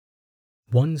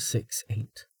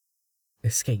168.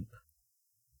 Escape.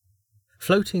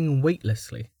 Floating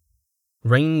weightlessly,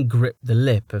 Rain gripped the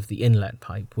lip of the inlet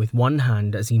pipe with one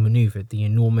hand as he maneuvered the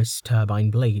enormous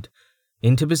turbine blade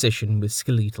into position with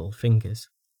skeletal fingers.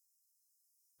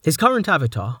 His current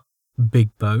avatar,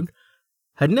 Big Bone,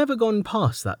 had never gone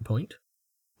past that point.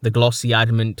 The glossy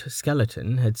adamant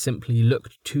skeleton had simply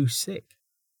looked too sick,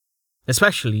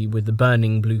 especially with the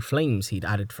burning blue flames he'd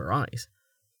added for eyes.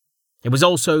 It was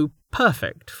also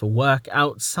perfect for work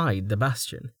outside the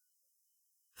bastion,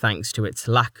 thanks to its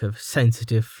lack of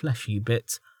sensitive fleshy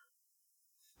bits.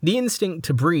 The instinct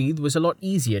to breathe was a lot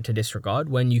easier to disregard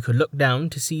when you could look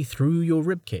down to see through your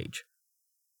ribcage.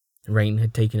 Rain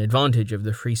had taken advantage of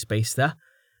the free space there,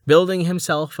 building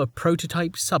himself a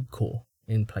prototype subcore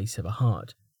in place of a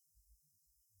heart.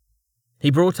 He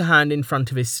brought a hand in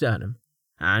front of his sternum,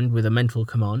 and, with a mental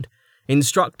command,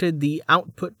 instructed the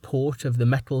output port of the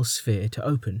metal sphere to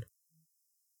open.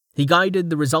 He guided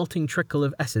the resulting trickle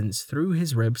of essence through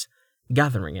his ribs,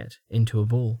 gathering it into a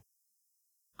ball.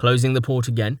 Closing the port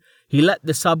again, he let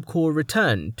the subcore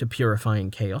return to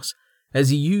purifying chaos as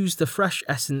he used the fresh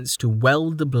essence to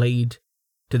weld the blade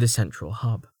to the central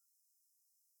hub.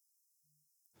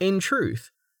 In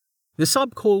truth, the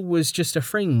subcore was just a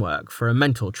framework for a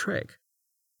mental trick.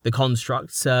 The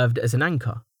construct served as an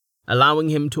anchor, allowing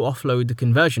him to offload the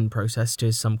conversion process to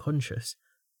his subconscious.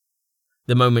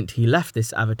 The moment he left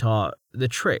this avatar, the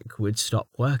trick would stop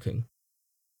working.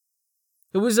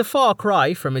 It was a far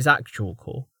cry from his actual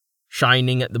core,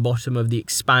 shining at the bottom of the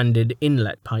expanded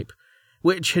inlet pipe,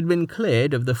 which had been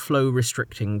cleared of the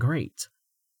flow-restricting grate.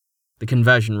 The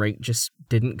conversion rate just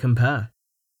didn't compare.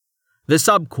 The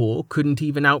subcore couldn't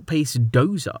even outpace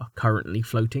Dozer, currently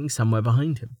floating somewhere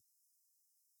behind him.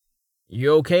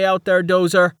 "You okay out there,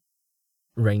 Dozer?"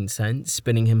 Rain sent,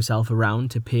 spinning himself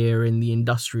around to peer in the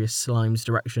industrious slime's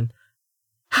direction.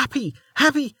 "Happy!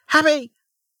 Happy! Happy!"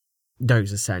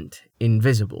 Dozer sent,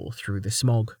 invisible through the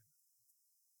smog.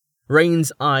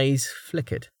 Rain's eyes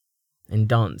flickered and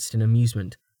danced in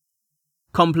amusement,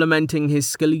 complementing his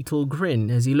skeletal grin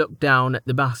as he looked down at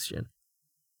the bastion.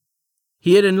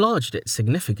 He had enlarged it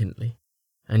significantly,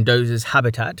 and Dozer's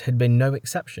habitat had been no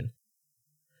exception.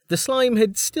 The slime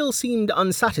had still seemed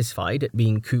unsatisfied at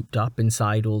being cooped up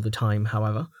inside all the time,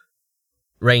 however.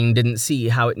 Rain didn't see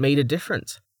how it made a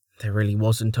difference. There really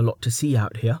wasn't a lot to see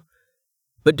out here.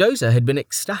 But Dozer had been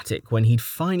ecstatic when he'd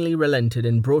finally relented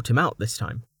and brought him out this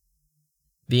time.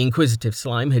 The inquisitive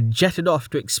slime had jetted off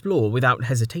to explore without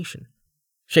hesitation.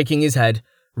 Shaking his head,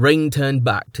 Rain turned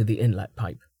back to the inlet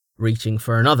pipe, reaching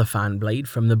for another fan blade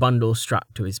from the bundle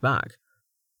strapped to his back.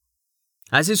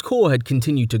 As his core had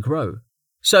continued to grow,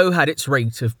 so had its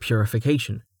rate of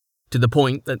purification, to the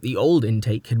point that the old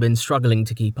intake had been struggling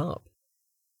to keep up.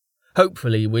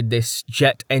 Hopefully, with this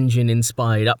jet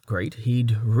engine-inspired upgrade,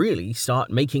 he'd really start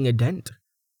making a dent.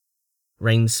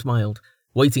 Rain smiled,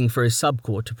 waiting for his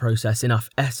subcore to process enough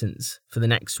essence for the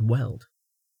next weld.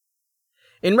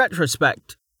 In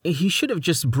retrospect, he should have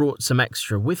just brought some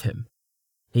extra with him.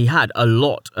 He had a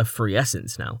lot of free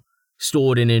essence now,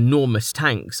 stored in enormous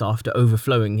tanks after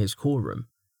overflowing his core room.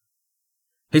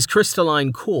 His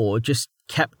crystalline core just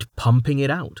kept pumping it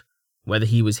out, whether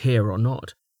he was here or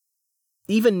not.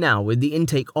 Even now, with the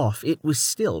intake off, it was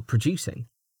still producing.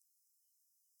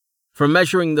 From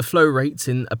measuring the flow rates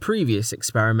in a previous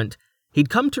experiment, he'd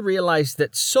come to realize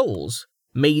that souls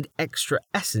made extra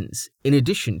essence in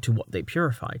addition to what they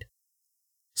purified.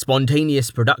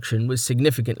 Spontaneous production was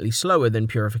significantly slower than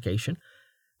purification,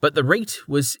 but the rate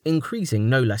was increasing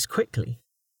no less quickly.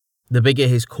 The bigger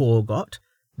his core got,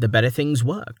 the better things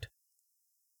worked.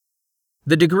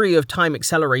 The degree of time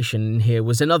acceleration in here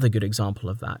was another good example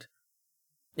of that.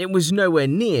 It was nowhere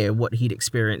near what he'd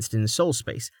experienced in soul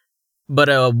space, but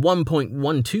a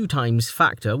 1.12 times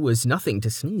factor was nothing to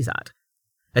sneeze at,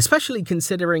 especially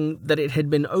considering that it had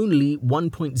been only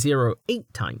 1.08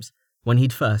 times when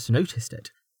he'd first noticed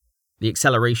it. The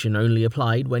acceleration only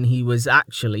applied when he was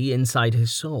actually inside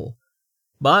his soul,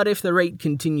 but if the rate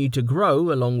continued to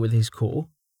grow along with his core,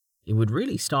 it would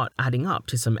really start adding up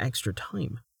to some extra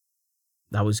time.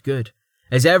 That was good,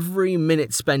 as every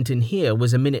minute spent in here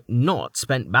was a minute not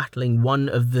spent battling one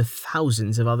of the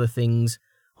thousands of other things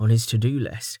on his to-do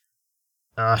list.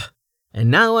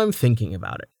 And now I'm thinking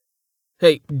about it.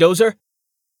 Hey, Dozer,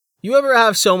 you ever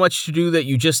have so much to do that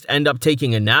you just end up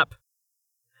taking a nap?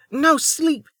 No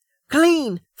sleep,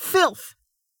 clean, filth,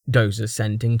 Dozer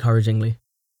sent encouragingly.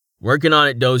 Working on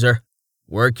it, Dozer.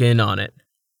 Working on it.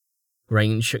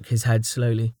 Rain shook his head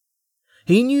slowly.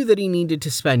 He knew that he needed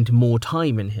to spend more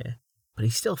time in here, but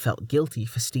he still felt guilty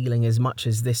for stealing as much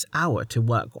as this hour to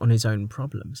work on his own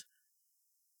problems.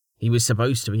 He was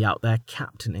supposed to be out there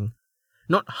captaining,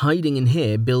 not hiding in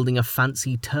here building a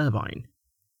fancy turbine.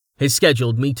 His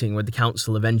scheduled meeting with the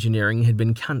Council of Engineering had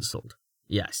been cancelled,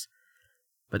 yes,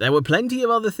 but there were plenty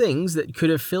of other things that could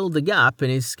have filled the gap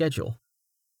in his schedule.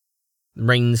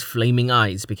 Rain's flaming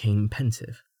eyes became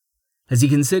pensive as he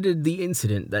considered the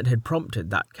incident that had prompted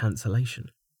that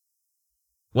cancellation.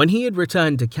 When he had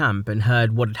returned to camp and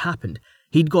heard what had happened,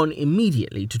 he'd gone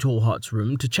immediately to Tallheart's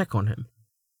room to check on him.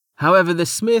 However, the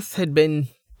smith had been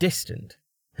distant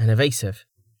and evasive.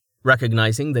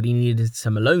 Recognizing that he needed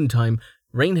some alone time,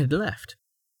 Rain had left,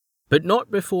 but not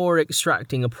before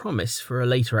extracting a promise for a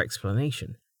later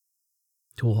explanation.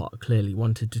 Tallheart clearly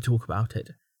wanted to talk about it,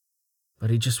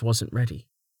 but he just wasn't ready,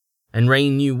 and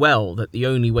Rain knew well that the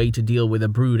only way to deal with a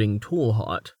brooding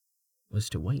Tallheart was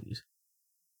to wait.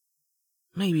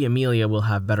 Maybe Amelia will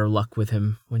have better luck with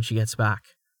him when she gets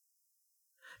back.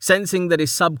 Sensing that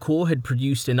his subcore had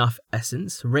produced enough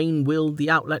essence, Rain willed the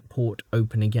outlet port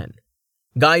open again.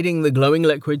 Guiding the glowing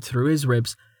liquid through his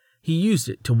ribs, he used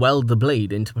it to weld the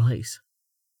blade into place.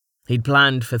 He'd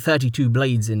planned for 32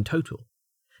 blades in total.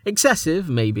 Excessive,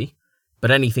 maybe, but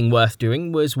anything worth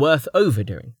doing was worth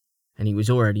overdoing, and he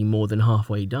was already more than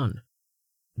halfway done.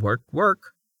 Work,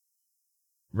 work.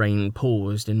 Rain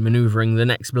paused in maneuvering the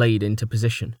next blade into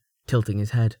position, tilting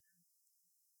his head.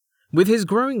 With his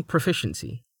growing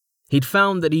proficiency, he'd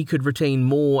found that he could retain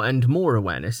more and more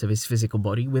awareness of his physical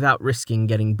body without risking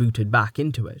getting booted back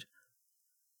into it.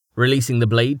 Releasing the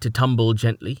blade to tumble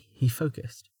gently, he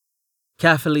focused.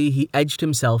 Carefully, he edged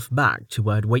himself back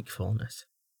toward wakefulness.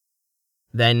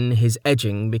 Then his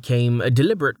edging became a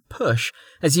deliberate push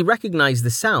as he recognized the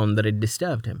sound that had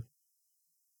disturbed him.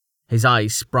 His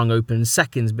eyes sprung open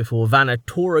seconds before Vanna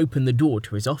tore open the door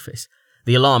to his office,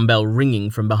 the alarm bell ringing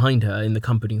from behind her in the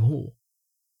company hall.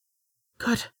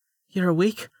 "Good, you're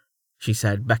awake," she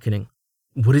said, beckoning.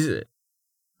 "What is it?"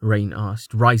 Rain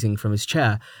asked, rising from his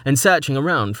chair and searching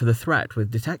around for the threat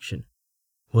with detection.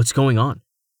 "What's going on?"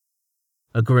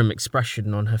 A grim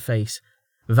expression on her face,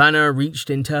 Vanna reached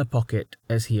into her pocket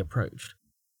as he approached,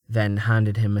 then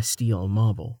handed him a steel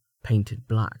marble, painted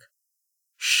black.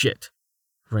 "Shit,"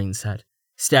 Rain said,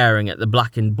 staring at the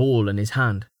blackened ball in his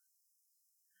hand.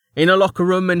 In a locker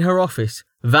room in her office,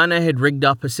 Vanna had rigged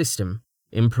up a system,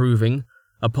 improving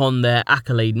upon their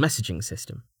Accolade messaging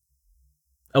system.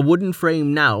 A wooden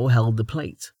frame now held the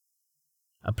plate.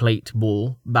 A plate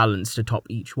ball balanced atop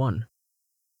each one.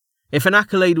 If an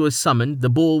Accolade was summoned, the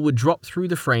ball would drop through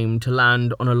the frame to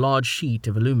land on a large sheet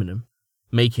of aluminum,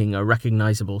 making a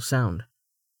recognizable sound.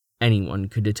 Anyone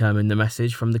could determine the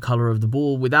message from the color of the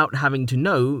ball without having to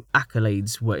know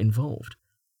Accolades were involved.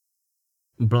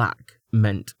 Black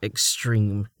meant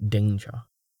extreme danger.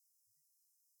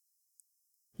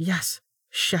 "Yes,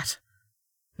 shit,"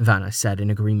 Vanna said in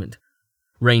agreement.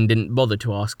 Rain didn't bother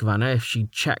to ask Vanna if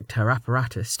she'd checked her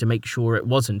apparatus to make sure it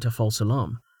wasn't a false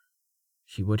alarm.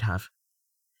 She would have.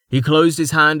 He closed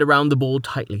his hand around the ball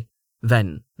tightly,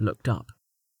 then looked up.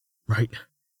 "Right,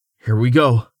 here we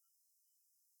go."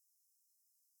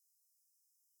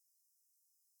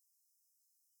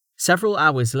 Several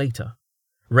hours later,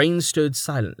 Rain stood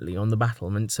silently on the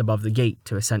battlements above the gate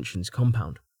to Ascension's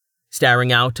compound,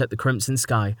 staring out at the crimson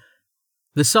sky.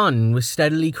 The sun was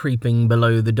steadily creeping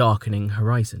below the darkening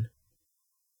horizon,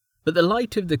 but the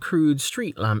light of the crude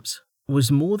street lamps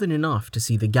was more than enough to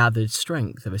see the gathered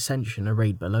strength of Ascension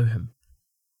arrayed below him.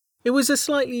 It was a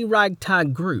slightly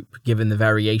ragtag group given the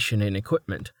variation in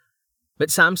equipment,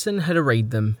 but Samson had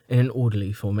arrayed them in an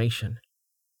orderly formation,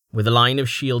 with a line of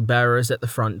shield bearers at the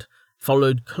front,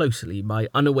 followed closely by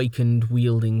unawakened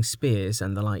wielding spears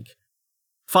and the like.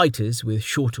 Fighters with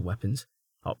shorter weapons,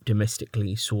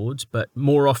 optimistically swords, but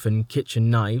more often kitchen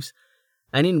knives,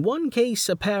 and in one case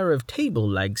a pair of table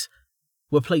legs,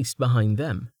 were placed behind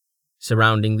them,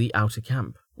 surrounding the outer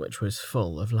camp, which was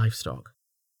full of livestock.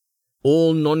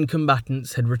 All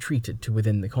non-combatants had retreated to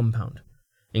within the compound,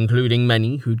 including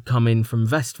many who'd come in from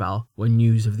Vestval when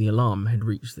news of the alarm had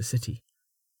reached the city.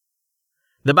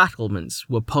 The battlements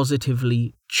were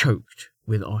positively choked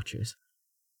with archers.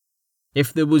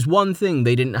 If there was one thing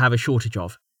they didn't have a shortage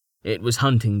of, it was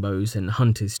hunting bows and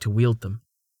hunters to wield them.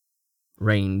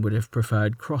 Rain would have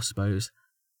preferred crossbows,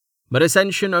 but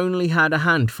Ascension only had a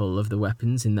handful of the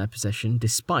weapons in their possession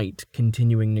despite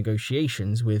continuing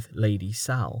negotiations with Lady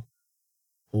Sal.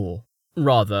 Or,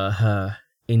 rather, her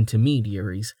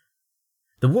intermediaries.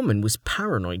 The woman was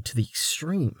paranoid to the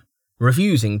extreme,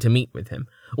 refusing to meet with him,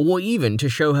 or even to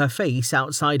show her face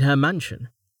outside her mansion.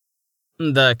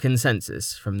 The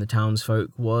consensus from the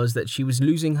townsfolk was that she was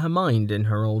losing her mind in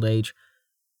her old age,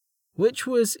 which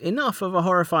was enough of a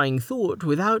horrifying thought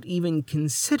without even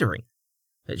considering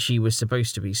that she was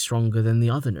supposed to be stronger than the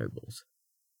other nobles.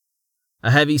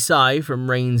 A heavy sigh from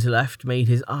Rain's left made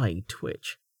his eye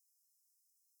twitch.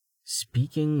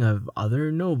 Speaking of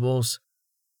other nobles,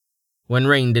 when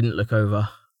Rain didn't look over,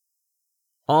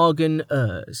 Argan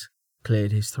Urs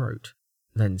cleared his throat,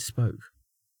 then spoke.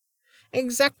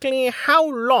 Exactly how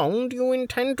long do you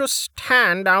intend to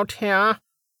stand out here?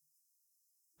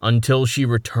 Until she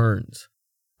returns,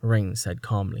 Rain said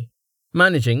calmly,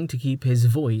 managing to keep his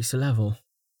voice level.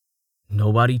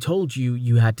 Nobody told you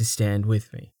you had to stand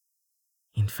with me.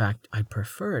 In fact, I'd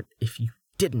prefer it if you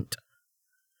didn't.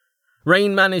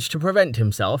 Rain managed to prevent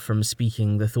himself from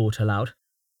speaking the thought aloud.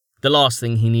 The last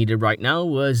thing he needed right now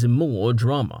was more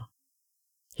drama.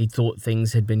 He thought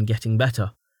things had been getting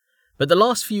better, but the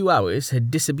last few hours had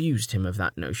disabused him of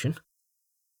that notion.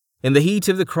 In the heat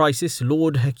of the crisis,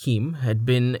 Lord Hakim had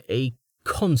been a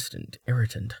constant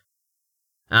irritant.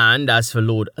 And as for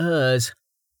Lord Urs,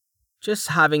 just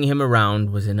having him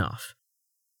around was enough.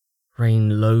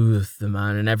 Rain loathed the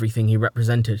man and everything he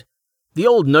represented. The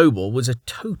old noble was a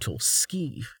total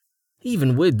skeeve,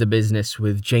 even with the business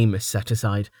with Jameis set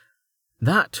aside.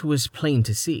 That was plain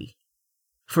to see.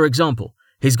 For example,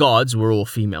 his guards were all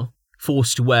female,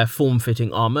 forced to wear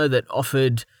form-fitting armor that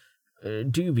offered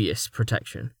dubious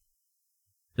protection.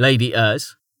 Lady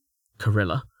Urs,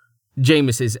 Carilla,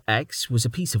 Jameis's ex, was a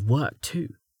piece of work too,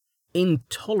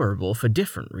 intolerable for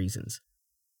different reasons.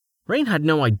 Rain had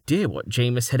no idea what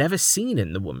Jameis had ever seen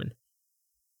in the woman.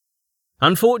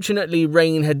 Unfortunately,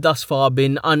 Rain had thus far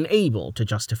been unable to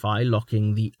justify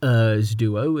locking the Urs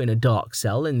duo in a dark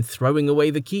cell and throwing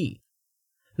away the key.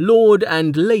 Lord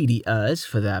and Lady Urs,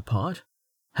 for their part,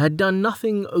 had done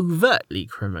nothing overtly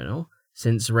criminal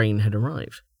since Rain had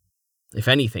arrived. If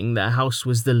anything, their house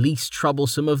was the least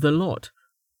troublesome of the lot.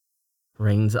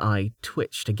 Rain's eye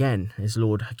twitched again as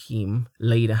Lord Hakim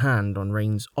laid a hand on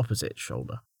Rain's opposite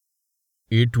shoulder.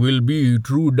 It will be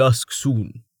true dusk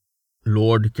soon,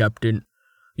 Lord Captain.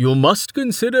 You must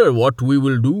consider what we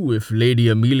will do if Lady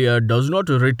Amelia does not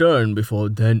return before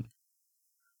then.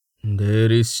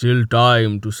 There is still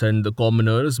time to send the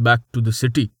commoners back to the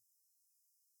city.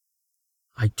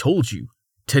 I told you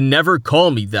to never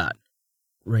call me that,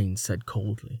 Rain said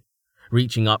coldly,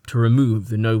 reaching up to remove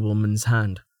the nobleman's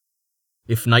hand.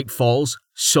 If night falls,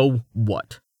 so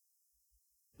what?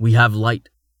 We have light,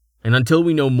 and until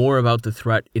we know more about the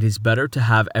threat, it is better to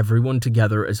have everyone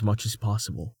together as much as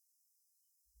possible.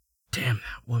 Damn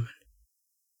that woman.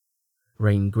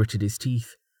 Rain gritted his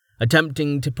teeth,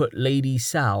 attempting to put Lady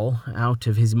Sal out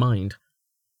of his mind.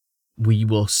 We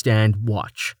will stand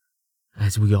watch,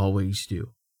 as we always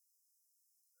do.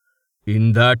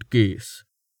 In that case,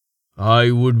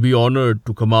 I would be honored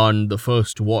to command the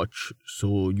first watch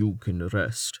so you can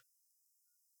rest,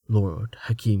 Lord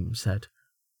Hakim said.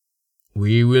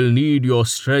 We will need your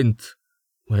strength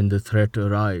when the threat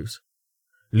arrives.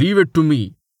 Leave it to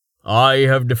me. I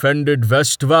have defended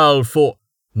Vestval for—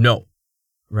 No,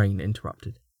 Rain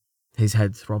interrupted, his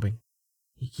head throbbing.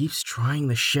 He keeps trying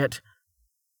the shit.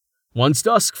 Once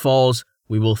dusk falls,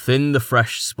 we will thin the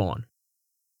fresh spawn.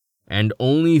 And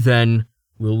only then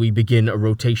will we begin a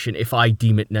rotation if I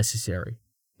deem it necessary.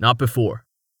 Not before.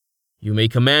 You may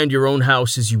command your own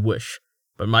house as you wish,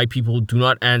 but my people do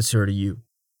not answer to you,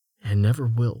 and never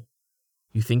will.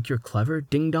 You think you're clever,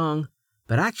 ding-dong,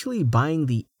 but actually buying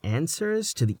the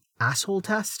answers to the asshole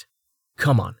test?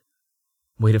 Come on.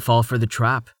 Way to fall for the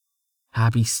trap.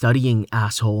 Happy studying,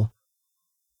 asshole.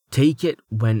 Take it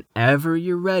whenever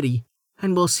you're ready,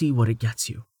 and we'll see what it gets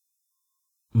you.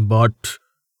 But—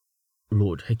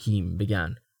 Lord Hakim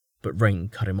began, but Rain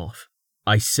cut him off.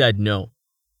 I said no.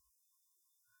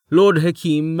 Lord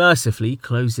Hakim mercifully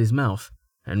closed his mouth,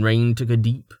 and Rain took a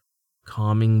deep,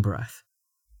 calming breath,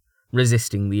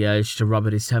 resisting the urge to rub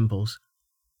at his temples.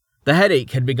 The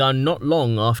headache had begun not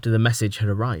long after the message had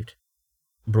arrived,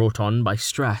 brought on by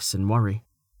stress and worry.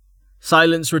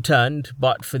 Silence returned,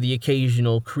 but for the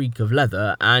occasional creak of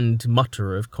leather and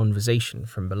mutter of conversation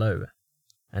from below,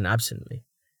 and absently,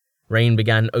 Rain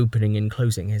began opening and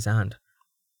closing his hand,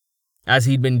 as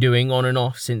he'd been doing on and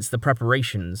off since the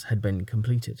preparations had been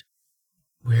completed.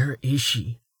 Where is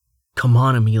she? Come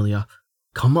on, Amelia.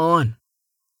 Come on.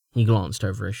 He glanced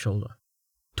over his shoulder.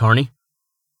 Tarni?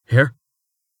 Here?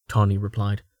 Tarni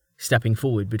replied, stepping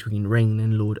forward between Rain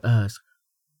and Lord Urs.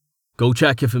 Go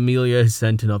check if Amelia has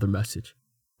sent another message,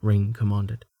 Rain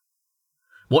commanded.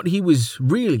 What he was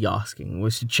really asking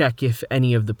was to check if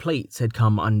any of the plates had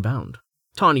come unbound.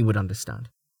 Tarni would understand.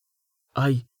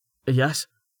 Yes,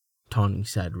 Tarni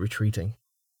said, retreating.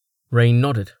 Rain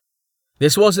nodded.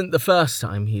 This wasn't the first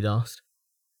time he'd asked.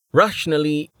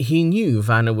 Rationally, he knew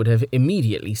Vanna would have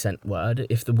immediately sent word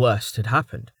if the worst had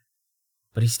happened,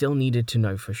 but he still needed to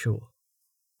know for sure.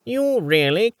 You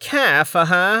really care for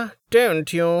her,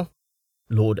 don't you?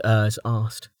 Lord Urs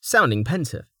asked, sounding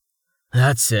pensive.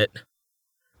 That's it.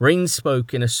 Rain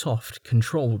spoke in a soft,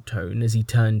 controlled tone as he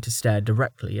turned to stare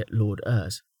directly at Lord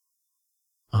Urs.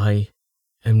 I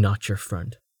am not your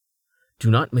friend.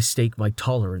 Do not mistake my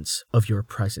tolerance of your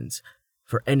presence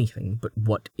for anything but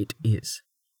what it is.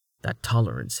 That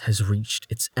tolerance has reached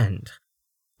its end.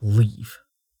 Leave.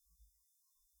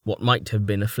 What might have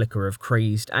been a flicker of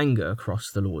crazed anger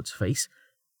crossed the Lord's face,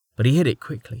 but he hid it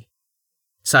quickly.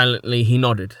 Silently he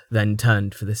nodded, then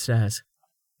turned for the stairs.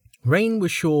 Rain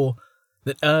was sure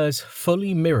that Urs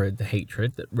fully mirrored the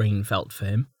hatred that Rain felt for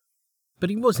him, but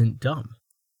he wasn't dumb.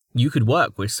 You could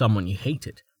work with someone you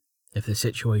hated, if the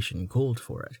situation called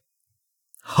for it.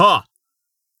 Ha!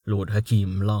 Lord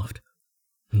Hakim laughed.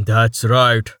 That's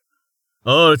right.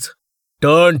 Urs,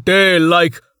 don't they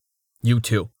like... You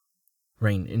too,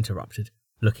 Rain interrupted,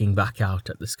 looking back out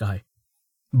at the sky.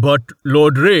 But,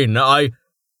 Lord Rain,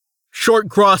 Short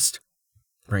Crust!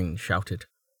 Rain shouted,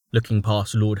 looking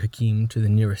past Lord Hakim to the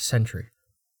nearest sentry.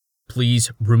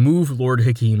 Please remove Lord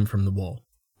Hakim from the wall.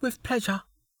 With pleasure,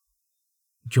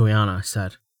 Joanna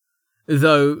said,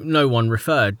 though no one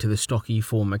referred to the stocky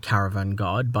former caravan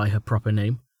guard by her proper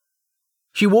name.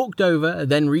 She walked over,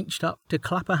 then reached up to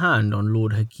clap a hand on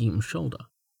Lord Hakim's shoulder.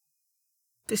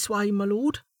 This way, my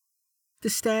lord. The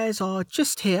stairs are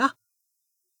just here.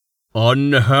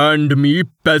 Unhand me,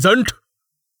 peasant!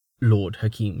 Lord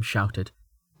Hakim shouted,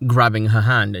 grabbing her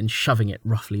hand and shoving it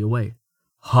roughly away.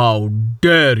 How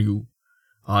dare you!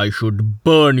 I should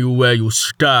burn you where you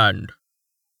stand.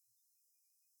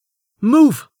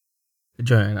 Move!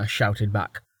 Joanna shouted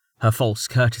back, her false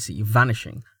courtesy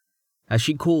vanishing, as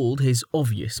she called his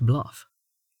obvious bluff.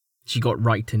 She got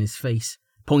right in his face,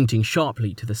 pointing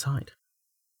sharply to the side.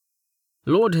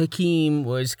 Lord Hakim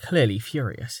was clearly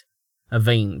furious, a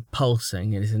vein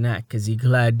pulsing in his neck as he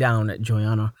glared down at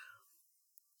Joanna.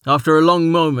 After a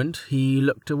long moment, he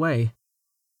looked away.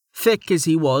 Thick as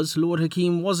he was, Lord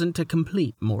Hakim wasn't a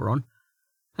complete moron,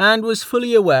 and was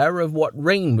fully aware of what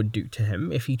Rain would do to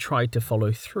him if he tried to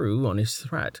follow through on his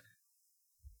threat.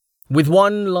 With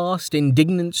one last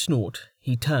indignant snort,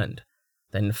 he turned,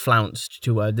 then flounced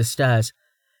toward the stairs,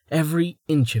 every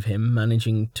inch of him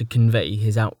managing to convey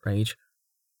his outrage.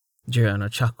 Joanna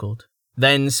chuckled,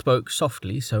 then spoke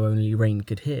softly so only Rain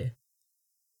could hear.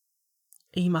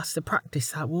 He must have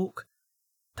practiced that walk.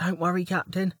 Don't worry,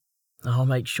 Captain. I'll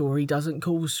make sure he doesn't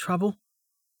cause trouble.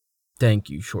 Thank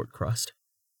you, Short Crust,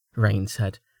 Rain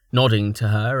said, nodding to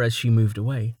her as she moved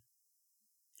away.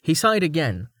 He sighed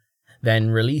again,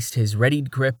 then released his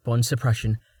readied grip on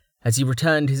suppression as he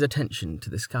returned his attention to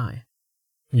the sky.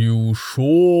 You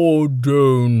sure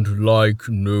don't like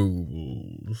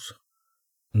nobles,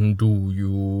 do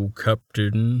you,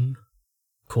 Captain?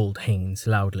 Called Haynes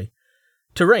loudly,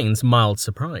 to Rain's mild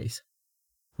surprise.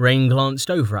 Rain glanced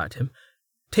over at him,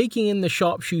 taking in the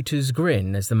sharpshooter's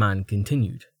grin as the man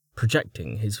continued,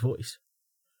 projecting his voice.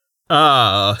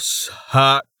 Ass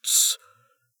hats,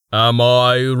 am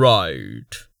I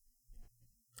right?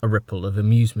 A ripple of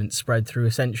amusement spread through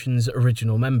Ascension's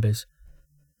original members.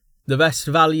 The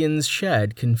Vestvalians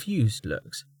shared confused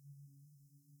looks.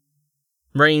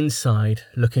 Rain sighed,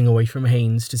 looking away from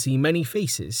Haynes to see many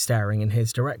faces staring in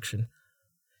his direction.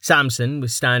 Samson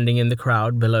was standing in the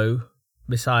crowd below,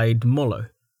 beside Mollo.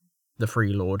 The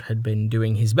Free Lord had been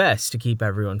doing his best to keep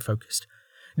everyone focused,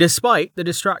 despite the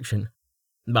distraction.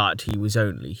 But he was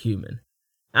only human.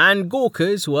 And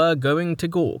Gawkers were going to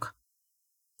gawk.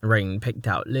 Rain picked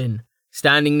out Lynn,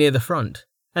 standing near the front,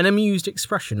 an amused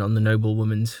expression on the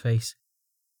noblewoman's face.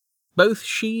 Both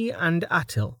she and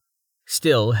Attil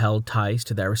still held ties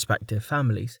to their respective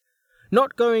families,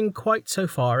 not going quite so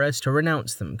far as to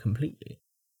renounce them completely.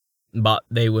 But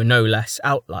they were no less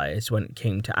outliers when it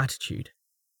came to attitude.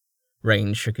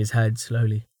 Rain shook his head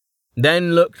slowly,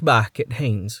 then looked back at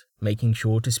Haynes, making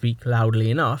sure to speak loudly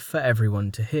enough for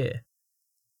everyone to hear.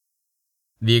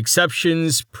 The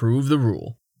exceptions prove the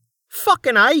rule.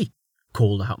 Fucking aye,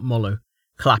 called out Mollo,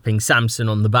 clapping Samson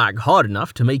on the back hard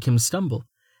enough to make him stumble.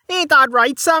 Ain't that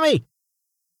right, Sammy?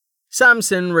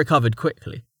 Samson recovered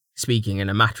quickly, speaking in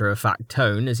a matter-of-fact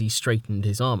tone as he straightened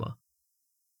his armor.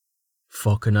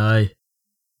 Fucking aye.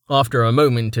 After a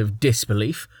moment of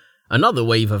disbelief, another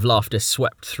wave of laughter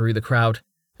swept through the crowd,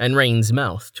 and Rain's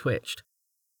mouth twitched.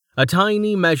 A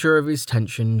tiny measure of his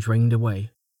tension drained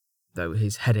away, though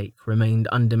his headache remained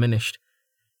undiminished.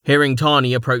 Hearing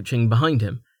Tani approaching behind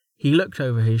him, he looked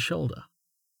over his shoulder.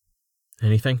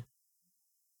 Anything?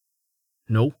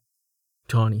 No,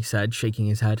 Tawny said, shaking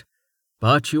his head.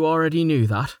 But you already knew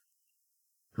that.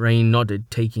 Rain nodded,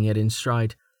 taking it in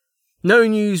stride. No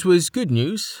news was good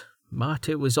news, but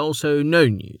it was also no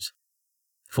news.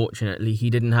 Fortunately, he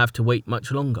didn't have to wait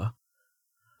much longer.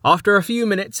 After a few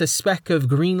minutes, a speck of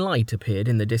green light appeared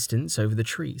in the distance over the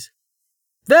trees.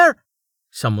 There!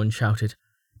 Someone shouted,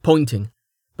 pointing,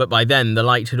 but by then the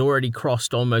light had already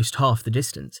crossed almost half the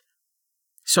distance.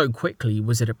 So quickly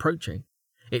was it approaching.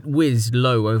 It whizzed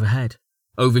low overhead,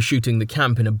 overshooting the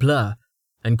camp in a blur,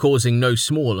 and causing no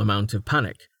small amount of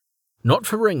panic. Not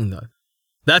for Rain, though.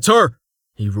 That's her!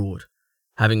 He roared,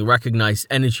 having recognized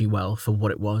Energy Well for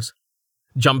what it was.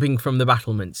 Jumping from the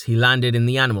battlements, he landed in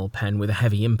the animal pen with a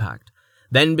heavy impact,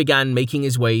 then began making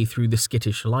his way through the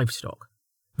skittish livestock.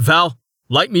 Val,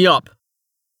 light me up!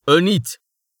 Unit!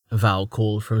 Val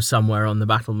called from somewhere on the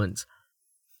battlements.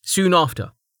 Soon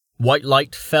after, white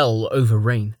light fell over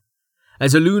Rain,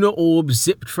 as a lunar orb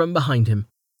zipped from behind him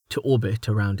to orbit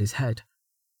around his head.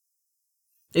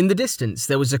 In the distance,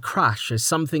 there was a crash as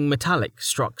something metallic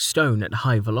struck stone at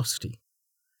high velocity.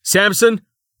 Samson!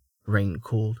 Rain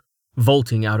called,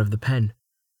 vaulting out of the pen,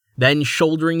 then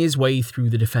shouldering his way through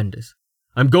the defenders.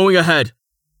 I'm going ahead.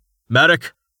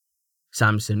 Medic!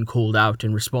 Samson called out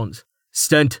in response.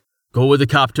 Stent, go with the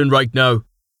captain right now.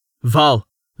 Val,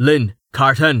 Lynn,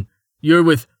 Carton, you're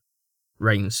with...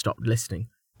 Rain stopped listening,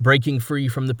 breaking free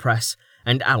from the press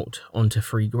and out onto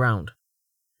free ground.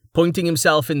 Pointing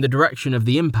himself in the direction of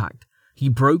the impact, he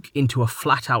broke into a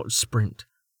flat-out sprint.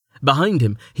 Behind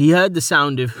him, he heard the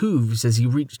sound of hooves as he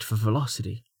reached for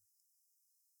velocity.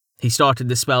 He started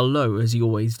the spell low, as he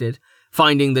always did,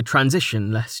 finding the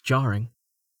transition less jarring.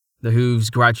 The hooves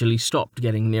gradually stopped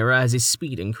getting nearer as his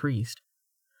speed increased.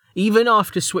 Even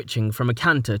after switching from a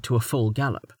canter to a full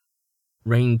gallop,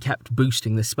 Rain kept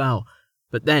boosting the spell,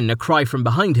 but then a cry from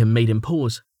behind him made him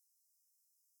pause.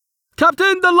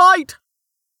 Captain, the light!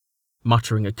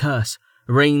 Muttering a curse,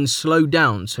 Rain slowed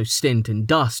down so Stint and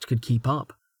Dust could keep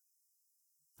up.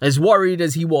 As worried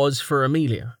as he was for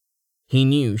Amelia, he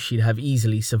knew she'd have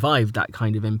easily survived that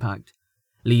kind of impact.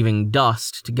 Leaving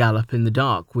Dust to gallop in the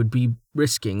dark would be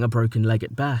risking a broken leg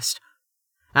at best,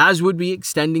 as would be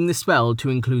extending the spell to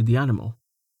include the animal.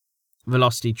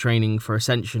 Velocity training for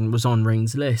Ascension was on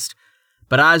Rain's list,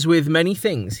 but as with many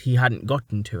things, he hadn't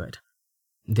gotten to it.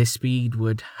 This speed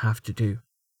would have to do.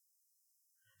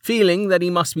 Feeling that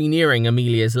he must be nearing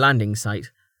Amelia's landing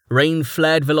site, Rain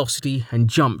flared velocity and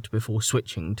jumped before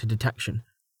switching to detection.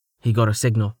 He got a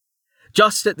signal,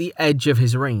 just at the edge of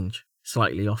his range,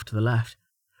 slightly off to the left.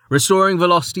 Restoring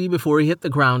velocity before he hit the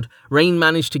ground, Rain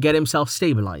managed to get himself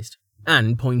stabilized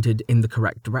and pointed in the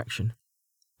correct direction.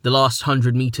 The last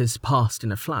 100 meters passed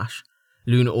in a flash,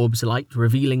 lunar orb's light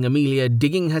revealing Amelia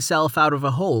digging herself out of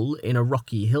a hole in a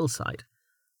rocky hillside.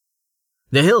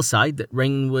 The hillside that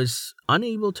Rain was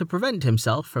unable to prevent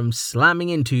himself from slamming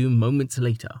into moments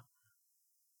later.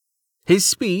 His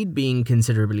speed being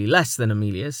considerably less than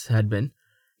Amelia's had been,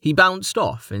 he bounced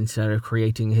off instead of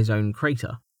creating his own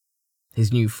crater,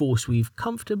 his new force weave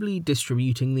comfortably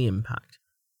distributing the impact.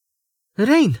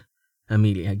 Rain!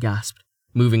 Amelia gasped,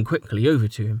 moving quickly over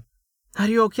to him. Are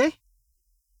you okay?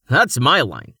 That's my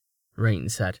line, Rain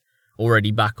said,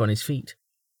 already back on his feet.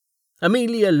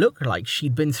 Amelia looked like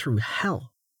she'd been through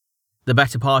hell. The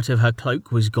better part of her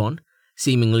cloak was gone,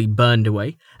 seemingly burned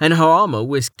away, and her armor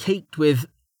was caked with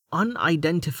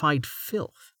unidentified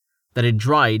filth that had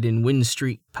dried in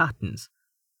wind-streaked patterns.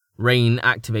 Rain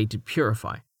activated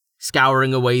Purify,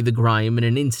 scouring away the grime in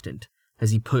an instant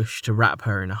as he pushed to wrap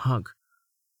her in a hug.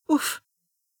 Oof,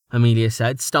 Amelia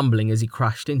said, stumbling as he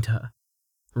crashed into her.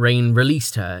 Rain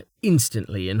released her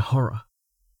instantly in horror.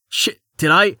 Shit,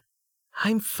 did I...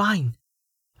 I'm fine,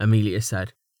 Amelia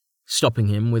said, stopping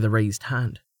him with a raised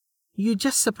hand. You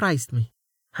just surprised me.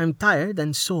 I'm tired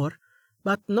and sore,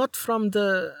 but not from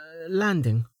the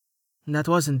landing. That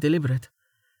wasn't deliberate.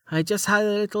 I just had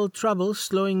a little trouble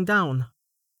slowing down.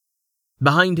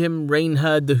 Behind him, Rain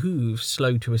heard the hooves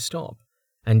slow to a stop,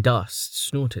 and Dust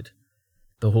snorted,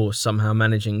 the horse somehow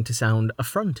managing to sound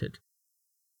affronted.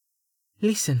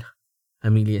 Listen,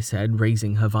 Amelia said,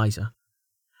 raising her visor.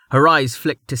 Her eyes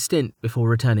flicked to Stint before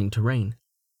returning to Rain.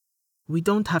 We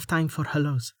don't have time for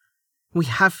hellos. We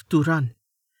have to run.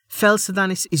 Fel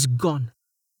Sedanis is gone.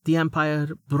 The Empire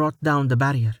brought down the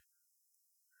barrier.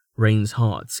 Rain's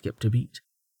heart skipped a beat.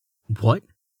 What?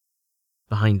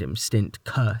 Behind him, Stint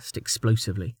cursed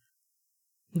explosively.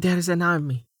 There's an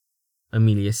army,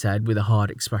 Amelia said with a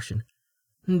hard expression.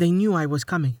 They knew I was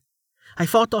coming. I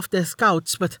fought off their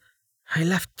scouts, but I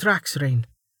left tracks, Rain.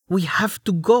 We have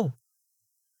to go.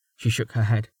 She shook her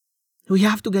head. We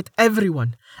have to get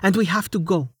everyone, and we have to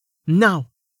go. Now.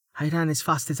 I ran as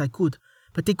fast as I could,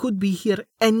 but they could be here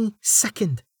any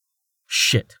second.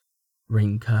 Shit,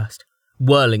 Rain cursed,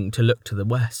 whirling to look to the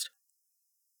west.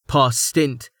 Past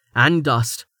Stint and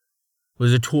Dust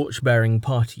was a torch-bearing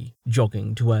party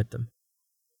jogging toward them.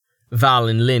 Val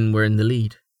and Lynn were in the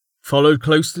lead, followed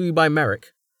closely by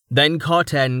Merrick, then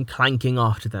Carten clanking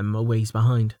after them a ways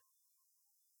behind.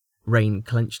 Rain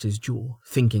clenched his jaw,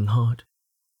 thinking hard.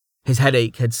 His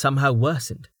headache had somehow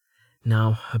worsened,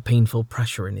 now a painful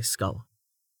pressure in his skull.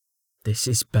 This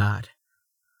is bad.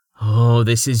 Oh,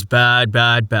 this is bad,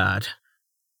 bad, bad.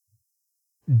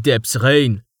 Depths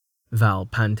Rain, Val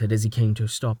panted as he came to a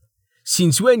stop.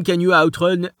 Since when can you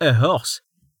outrun a horse?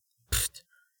 Pfft.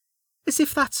 As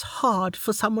if that's hard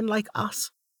for someone like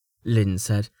us, Lynn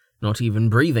said, not even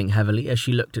breathing heavily as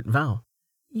she looked at Val.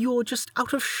 You're just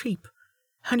out of shape,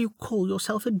 and you call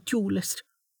yourself a duelist.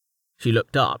 She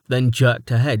looked up, then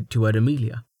jerked her head toward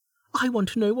Amelia. I want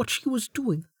to know what she was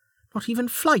doing. Not even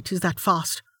flight is that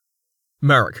fast.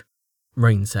 Merrick,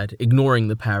 Rain said, ignoring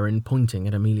the pair and pointing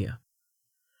at Amelia.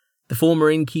 The former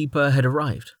innkeeper had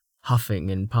arrived, huffing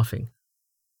and puffing.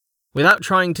 Without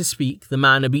trying to speak, the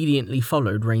man obediently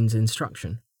followed Rain's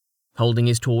instruction, holding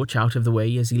his torch out of the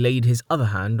way as he laid his other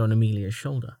hand on Amelia's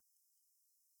shoulder.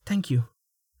 Thank you,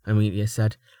 Amelia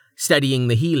said, steadying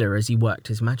the healer as he worked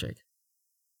his magic.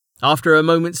 After a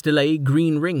moment's delay,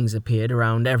 green rings appeared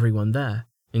around everyone there,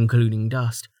 including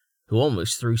Dust, who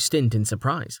almost threw Stint in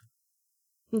surprise.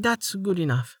 That's good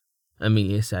enough,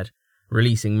 Amelia said,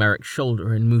 releasing Merrick's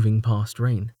shoulder and moving past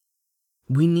Rain.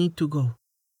 We need to go.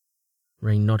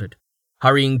 Rain nodded,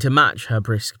 hurrying to match her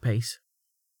brisk pace.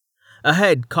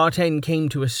 Ahead, Carten came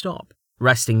to a stop,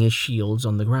 resting his shields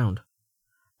on the ground.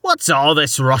 What's all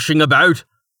this rushing about?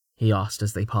 He asked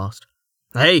as they passed.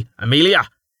 Hey, Amelia,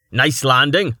 nice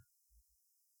landing.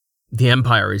 The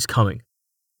Empire is coming,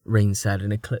 Rain said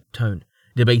in a clipped tone,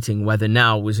 debating whether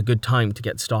now was a good time to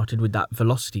get started with that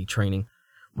velocity training.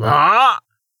 What?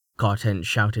 Carten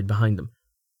shouted behind them.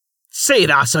 Say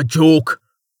that's a joke.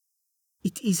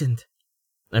 It isn't,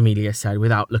 Amelia said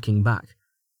without looking back.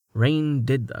 Rain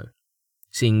did, though,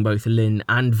 seeing both Lynn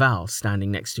and Val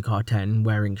standing next to Carten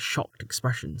wearing shocked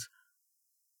expressions.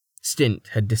 Stint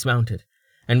had dismounted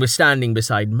and was standing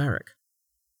beside Merrick.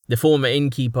 The former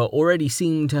innkeeper already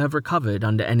seemed to have recovered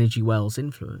under Energy Well's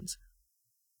influence.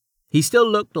 He still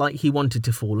looked like he wanted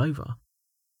to fall over.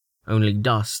 Only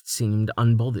Dust seemed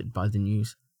unbothered by the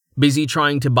news, busy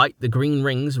trying to bite the green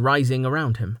rings rising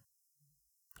around him.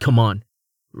 Come on,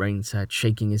 Rain said,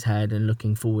 shaking his head and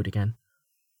looking forward again.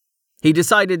 He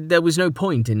decided there was no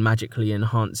point in magically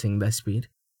enhancing their speed,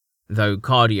 though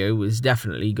cardio was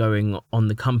definitely going on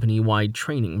the company-wide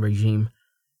training regime.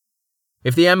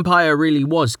 If the Empire really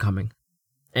was coming,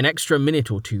 an extra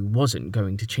minute or two wasn't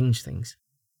going to change things.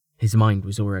 His mind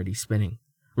was already spinning,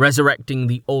 resurrecting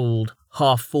the old,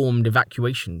 half-formed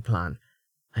evacuation plan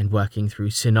and working through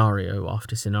scenario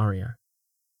after scenario.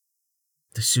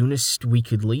 The soonest we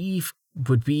could leave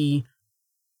would be...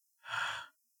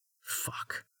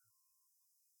 Fuck.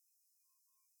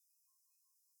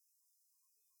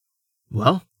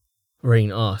 Well?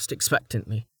 Rain asked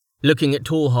expectantly, looking at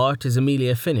Tallheart as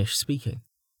Amelia finished speaking.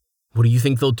 What do you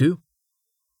think they'll do?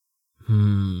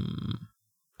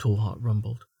 Tallheart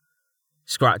rumbled,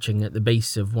 scratching at the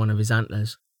base of one of his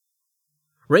antlers.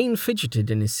 Rain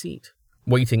fidgeted in his seat,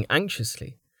 waiting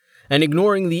anxiously, and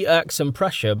ignoring the irksome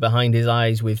pressure behind his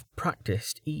eyes with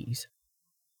practiced ease.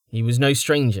 He was no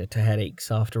stranger to headaches,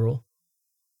 after all.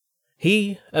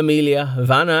 He, Amelia,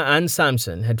 Vanna, and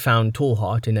Samson had found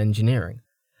Tallheart in engineering,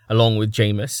 along with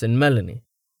Jameis and Melanie.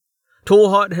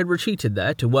 Tallheart had retreated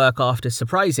there to work after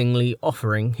surprisingly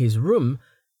offering his room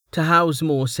to house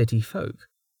more city folk.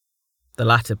 The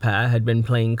latter pair had been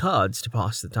playing cards to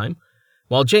pass the time,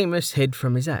 while Jameis hid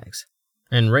from his ex,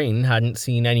 and Rain hadn't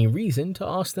seen any reason to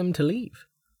ask them to leave.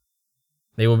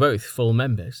 They were both full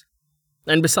members.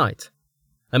 And besides,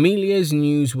 Amelia's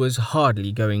news was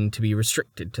hardly going to be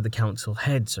restricted to the council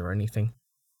heads or anything.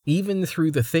 Even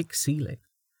through the thick ceiling,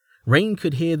 Rain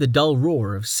could hear the dull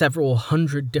roar of several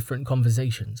hundred different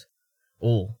conversations,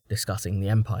 all discussing the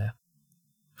Empire.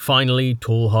 Finally,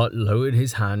 Tallheart lowered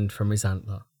his hand from his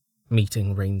antler,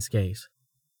 meeting Rain's gaze.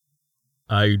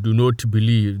 I do not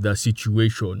believe the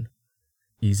situation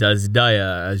is as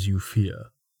dire as you fear.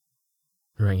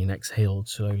 Rain exhaled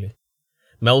slowly,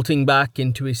 melting back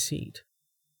into his seat.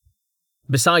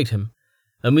 Beside him,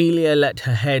 Amelia let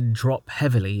her head drop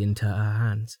heavily into her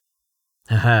hands,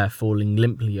 her hair falling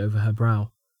limply over her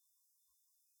brow.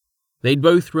 They'd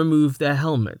both removed their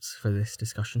helmets for this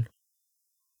discussion.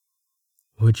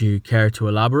 Would you care to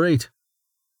elaborate?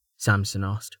 Samson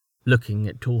asked, looking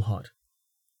at Tallheart.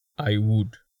 I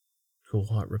would,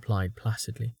 Tallheart replied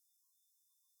placidly.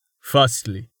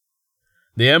 Firstly,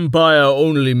 the Empire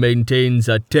only maintains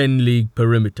a 10-league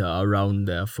perimeter around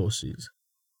their forces.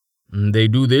 They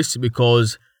do this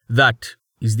because that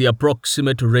is the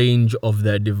approximate range of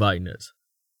their diviners.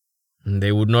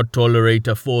 They would not tolerate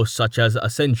a force such as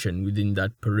Ascension within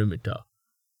that perimeter.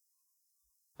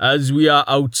 As we are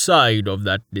outside of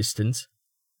that distance,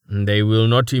 they will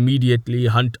not immediately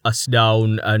hunt us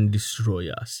down and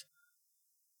destroy us.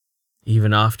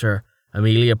 Even after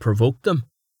Amelia provoked them?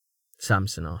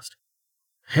 Samson asked.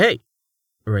 Hey,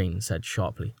 Rain said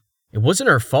sharply. It wasn't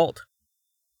her fault.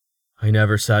 I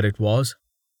never said it was.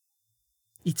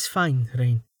 It's fine,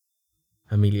 Rain,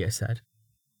 Amelia said,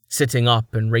 sitting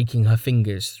up and raking her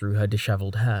fingers through her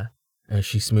dishevelled hair as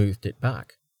she smoothed it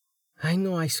back. I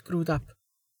know I screwed up.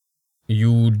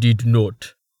 You did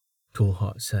not,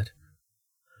 Tallheart said.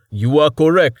 You are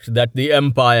correct that the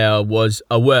Empire was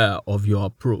aware of your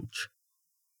approach.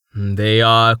 They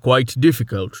are quite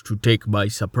difficult to take by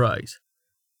surprise.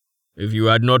 If you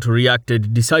had not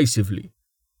reacted decisively,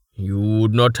 you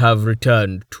would not have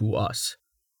returned to us.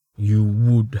 You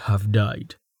would have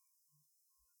died.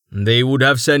 They would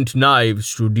have sent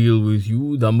knives to deal with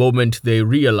you the moment they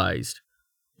realized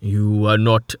you were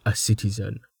not a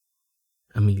citizen.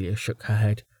 Amelia shook her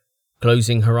head,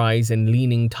 closing her eyes and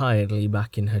leaning tiredly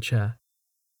back in her chair.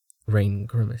 Rain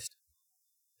grimaced.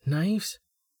 Knives?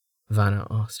 Vanna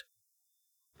asked.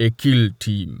 A kill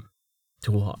team,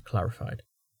 Tallheart clarified.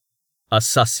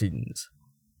 Assassins.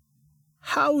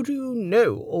 How do you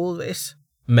know all this?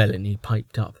 Melanie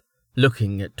piped up,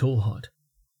 looking at Tallheart.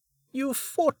 You've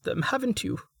fought them, haven't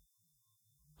you?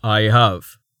 I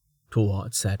have,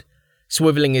 Tallheart said,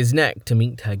 swiveling his neck to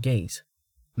meet her gaze.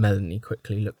 Melanie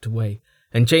quickly looked away,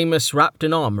 and Jameis wrapped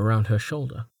an arm around her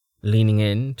shoulder, leaning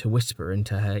in to whisper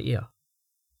into her ear.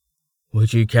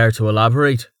 Would you care to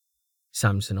elaborate?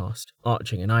 Samson asked,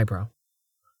 arching an eyebrow.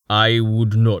 I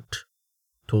would not,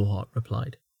 Tallheart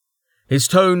replied, his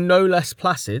tone no less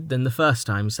placid than the first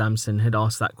time Samson had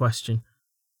asked that question.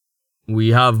 We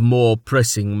have more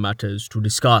pressing matters to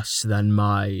discuss than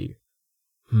my...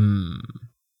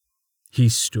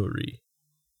 history.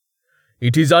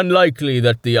 It is unlikely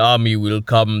that the army will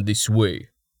come this way,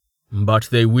 but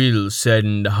they will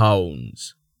send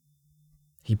hounds.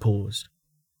 He paused,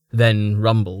 then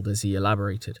rumbled as he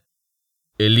elaborated.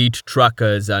 Elite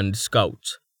trackers and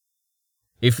scouts.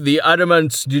 If the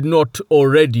Adamants did not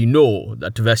already know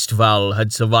that Westphal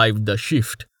had survived the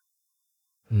shift,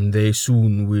 they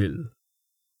soon will.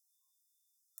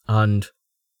 And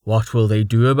what will they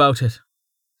do about it?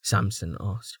 Samson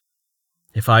asked.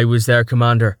 If I was their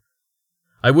commander,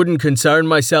 I wouldn't concern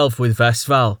myself with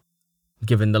Westphal,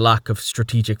 given the lack of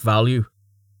strategic value.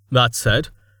 That said,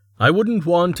 I wouldn't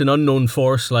want an unknown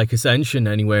force like Ascension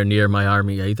anywhere near my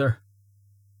army either.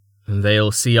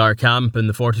 They'll see our camp and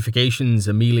the fortifications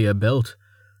Amelia built,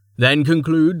 then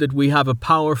conclude that we have a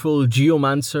powerful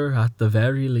geomancer at the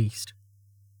very least.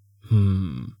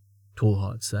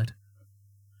 Tallheart said.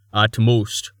 At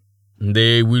most,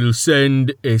 they will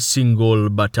send a single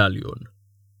battalion.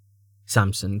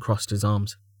 Samson crossed his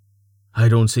arms. I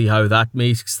don't see how that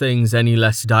makes things any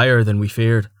less dire than we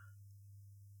feared.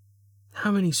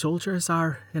 How many soldiers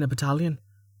are in a battalion?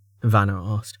 Vanna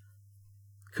asked.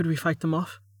 Could we fight them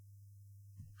off?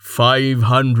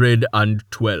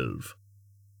 512,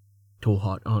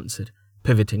 Tallheart answered,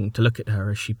 pivoting to look at her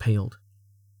as she paled.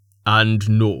 And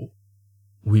no,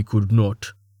 we could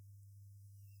not.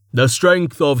 The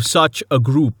strength of such a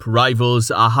group rivals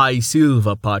a High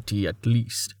Silver party at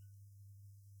least.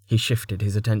 He shifted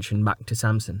his attention back to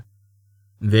Samson.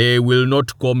 They will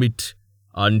not commit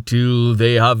until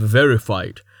they have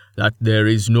verified that there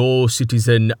is no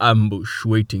citizen ambush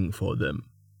waiting for them.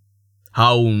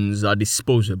 Hounds are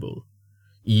disposable,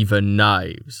 even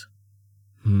knives.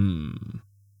 Knives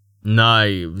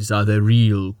are the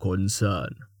real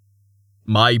concern.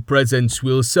 My presence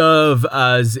will serve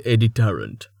as a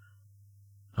deterrent.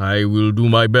 I will do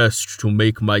my best to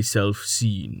make myself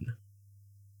seen.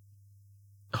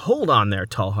 Hold on there,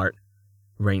 Tallheart,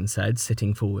 Rain said,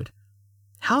 sitting forward.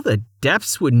 How the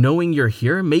depths would knowing you're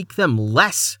here make them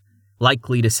less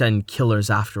likely to send killers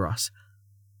after us?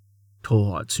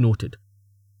 Tallheart snorted.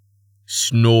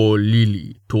 Snow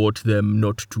Lily taught them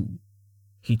not to,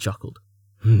 he chuckled.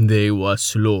 They were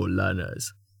slow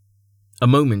learners. A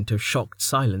moment of shocked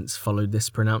silence followed this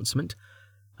pronouncement,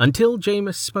 until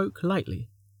Jameis spoke lightly.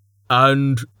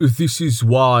 And this is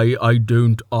why I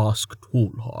don't ask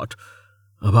Tallheart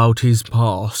about his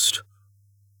past.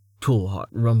 Tallheart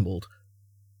rumbled.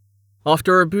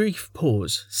 After a brief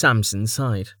pause, Samson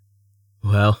sighed.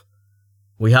 Well,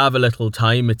 we have a little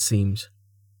time, it seems.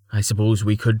 I suppose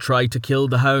we could try to kill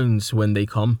the hounds when they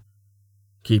come.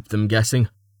 Keep them guessing.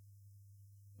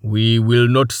 We will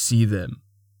not see them,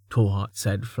 Tallheart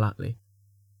said flatly.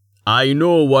 I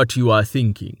know what you are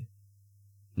thinking.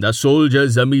 The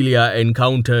soldiers Amelia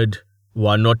encountered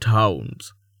were not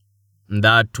hounds.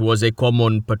 That was a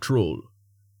common patrol,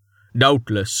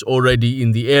 doubtless already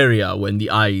in the area when the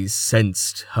eyes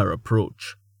sensed her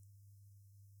approach.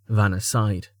 Vanna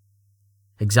sighed,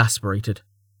 exasperated.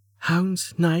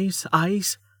 Hounds, knives,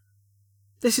 eyes.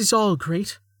 This is all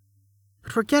great,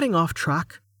 but we're getting off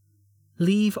track.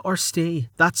 Leave or stay,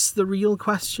 that's the real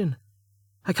question.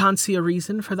 I can't see a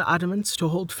reason for the Adamants to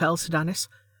hold Fel Sedanis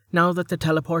now that the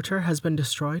teleporter has been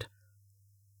destroyed.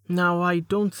 Now, I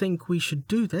don't think we should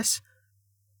do this,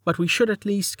 but we should at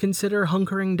least consider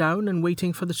hunkering down and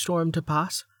waiting for the storm to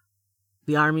pass.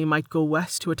 The army might go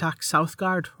west to attack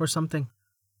Southgard or something.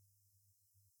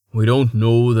 We don't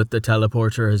know that the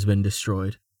teleporter has been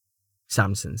destroyed,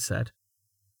 Samson said.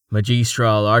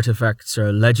 Magistral artifacts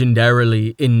are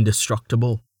legendarily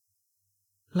indestructible.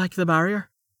 Like the barrier?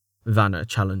 Vanna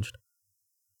challenged.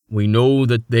 We know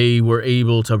that they were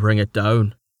able to bring it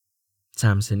down,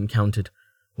 Samson countered.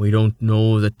 We don't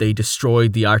know that they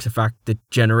destroyed the artifact that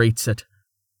generates it.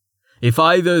 If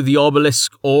either the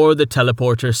obelisk or the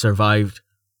teleporter survived,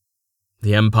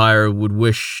 the Empire would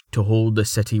wish to hold the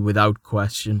city without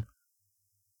question.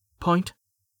 Point,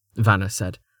 Vanna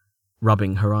said,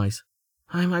 rubbing her eyes.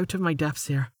 I'm out of my depths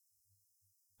here.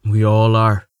 We all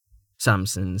are,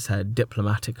 Samson said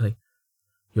diplomatically.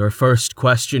 Your first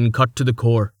question cut to the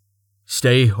core.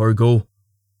 Stay or go?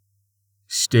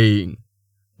 Staying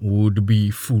would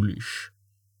be foolish,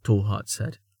 Tallheart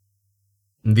said.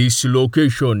 This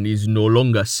location is no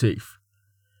longer safe.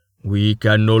 We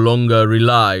can no longer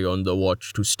rely on the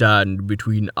Watch to stand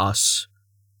between us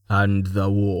and the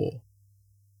war.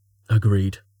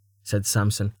 Agreed, said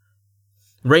Samson.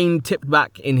 Rain tipped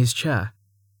back in his chair.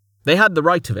 They had the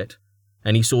right of it,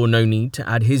 and he saw no need to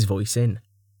add his voice in.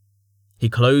 He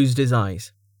closed his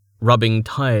eyes, rubbing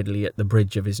tiredly at the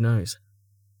bridge of his nose.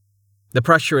 The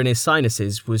pressure in his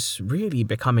sinuses was really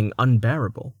becoming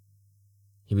unbearable.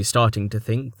 He was starting to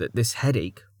think that this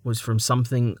headache was from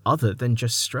something other than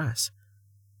just stress.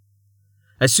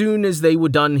 As soon as they were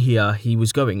done here, he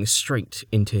was going straight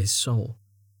into his soul.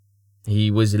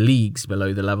 He was leagues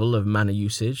below the level of mana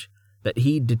usage that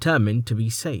he'd determined to be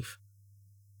safe.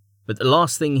 But the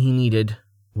last thing he needed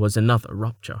was another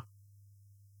rupture.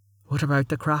 What about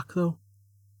the crack, though?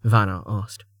 Vanna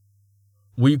asked.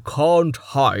 We can't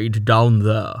hide down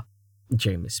there,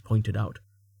 Jameis pointed out.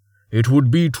 It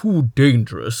would be too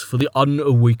dangerous for the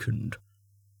unawakened.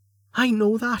 I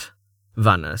know that,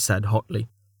 Vanna said hotly.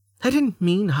 I didn't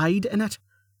mean hide in it.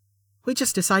 We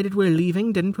just decided we're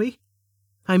leaving, didn't we?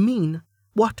 I mean,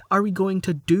 what are we going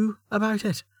to do about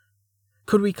it?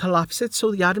 Could we collapse it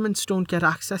so the Adamants don't get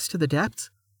access to the depths?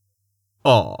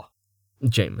 Ah,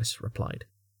 Jameis replied.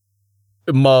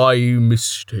 My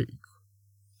mistake.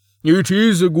 It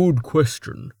is a good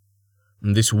question.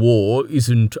 This war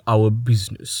isn't our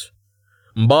business.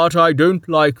 But I don't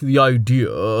like the idea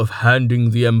of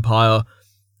handing the Empire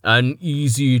an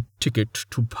easy ticket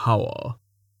to power.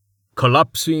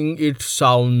 Collapsing it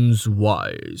sounds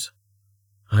wise.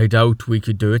 I doubt we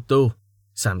could do it, though,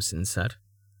 Samson said.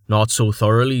 Not so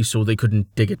thoroughly so they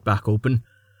couldn't dig it back open,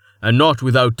 and not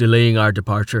without delaying our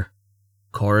departure.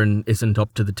 Corrin isn't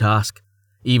up to the task.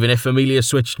 Even if Amelia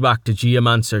switched back to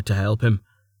Geomancer to help him,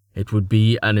 it would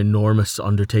be an enormous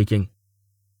undertaking.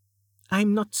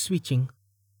 I'm not switching,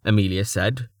 Amelia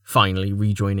said, finally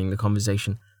rejoining the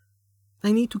conversation.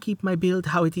 I need to keep my build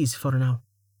how it is for now,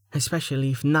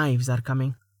 especially if knives are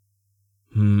coming.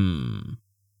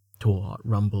 Tallheart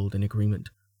rumbled in agreement.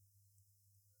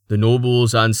 The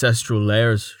nobles' ancestral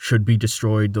lairs should be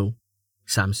destroyed, though,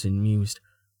 Samson mused.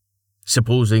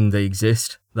 Supposing they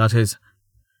exist, that is,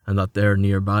 and that they're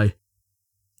nearby.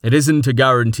 It isn't a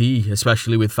guarantee,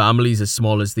 especially with families as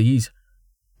small as these.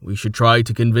 We should try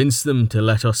to convince them to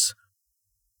let us.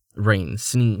 Rain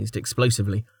sneezed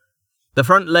explosively. The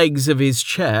front legs of his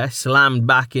chair slammed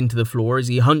back into the floor as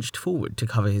he hunched forward to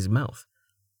cover his mouth.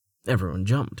 Everyone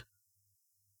jumped.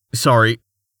 Sorry,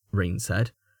 Rain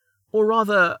said, or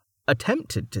rather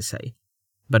attempted to say,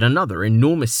 but another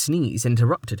enormous sneeze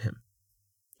interrupted him.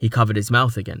 He covered his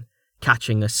mouth again,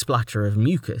 catching a splatter of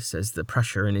mucus as the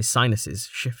pressure in his sinuses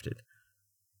shifted.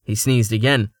 He sneezed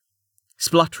again,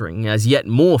 spluttering as yet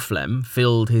more phlegm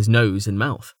filled his nose and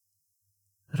mouth.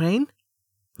 Rain?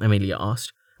 Amelia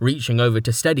asked, reaching over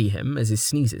to steady him as his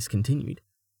sneezes continued.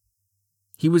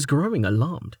 He was growing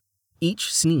alarmed.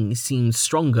 Each sneeze seemed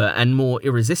stronger and more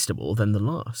irresistible than the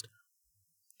last.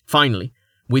 Finally,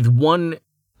 with one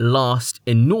last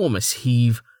enormous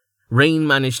heave, Rain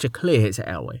managed to clear his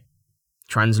airway,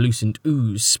 translucent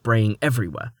ooze spraying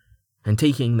everywhere and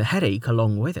taking the headache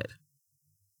along with it.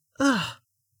 "Ugh,"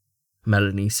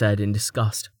 Melanie said in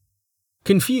disgust.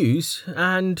 Confused,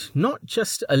 and not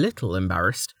just a little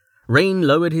embarrassed, Rain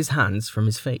lowered his hands from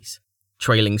his face,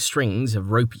 trailing strings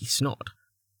of ropey snot.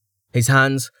 His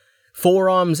hands,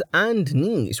 forearms, and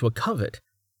knees were covered.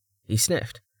 He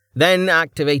sniffed, then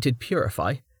activated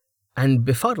Purify, and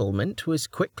befuddlement was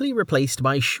quickly replaced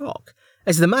by shock,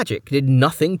 as the magic did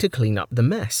nothing to clean up the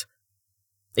mess.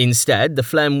 Instead, the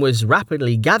phlegm was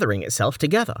rapidly gathering itself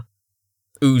together,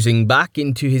 oozing back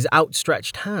into his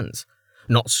outstretched hands,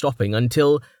 not stopping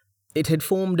until it had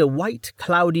formed a white,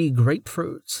 cloudy,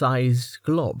 grapefruit-sized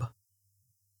glob.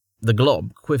 The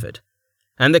glob quivered,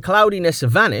 and the cloudiness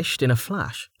vanished in a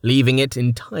flash, leaving it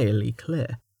entirely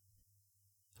clear.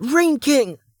 "Rain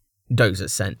King!" Dozer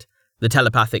sent, the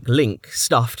telepathic link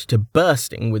stuffed to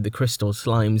bursting with the crystal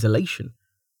slime's elation.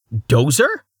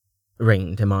 "Dozer?"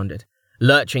 Rain demanded,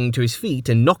 lurching to his feet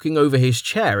and knocking over his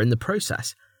chair in the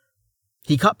process.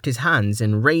 He cupped his hands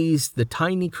and raised the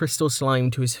tiny crystal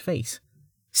slime to his face,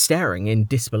 staring in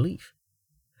disbelief.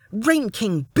 "Rain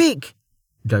King Big!"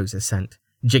 Dozer sent,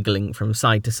 jiggling from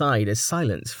side to side as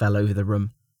silence fell over the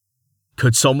room.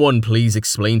 "Could someone please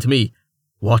explain to me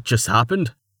what just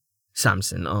happened?"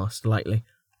 Samson asked lightly.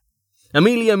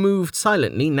 Amelia moved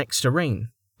silently next to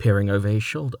Rain, peering over his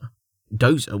shoulder.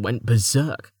 Dozer went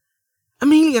berserk.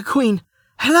 "Amelia Queen,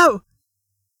 hello!"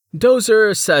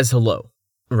 "Dozer says hello,"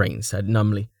 Rain said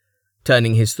numbly,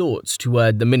 turning his thoughts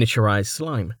toward the miniaturized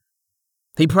slime.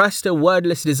 He pressed a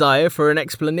wordless desire for an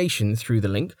explanation through the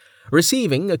link,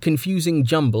 receiving a confusing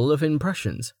jumble of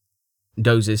impressions.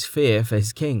 Dozer's fear for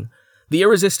his king, the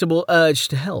irresistible urge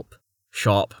to help,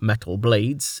 sharp metal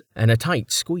blades, and a tight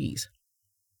squeeze.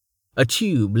 A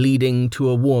tube leading to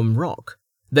a warm rock,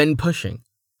 then pushing,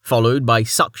 followed by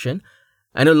suction,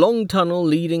 and a long tunnel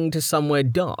leading to somewhere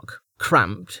dark,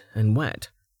 cramped, and wet.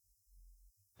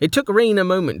 It took Rain a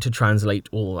moment to translate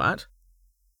all that.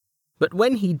 But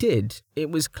when he did, it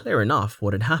was clear enough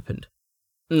what had happened.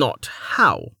 Not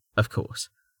how, of course.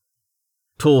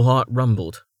 Tallheart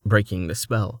rumbled, breaking the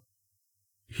spell.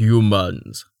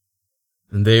 "Humans.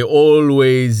 They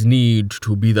always need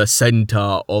to be the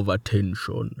center of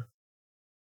attention.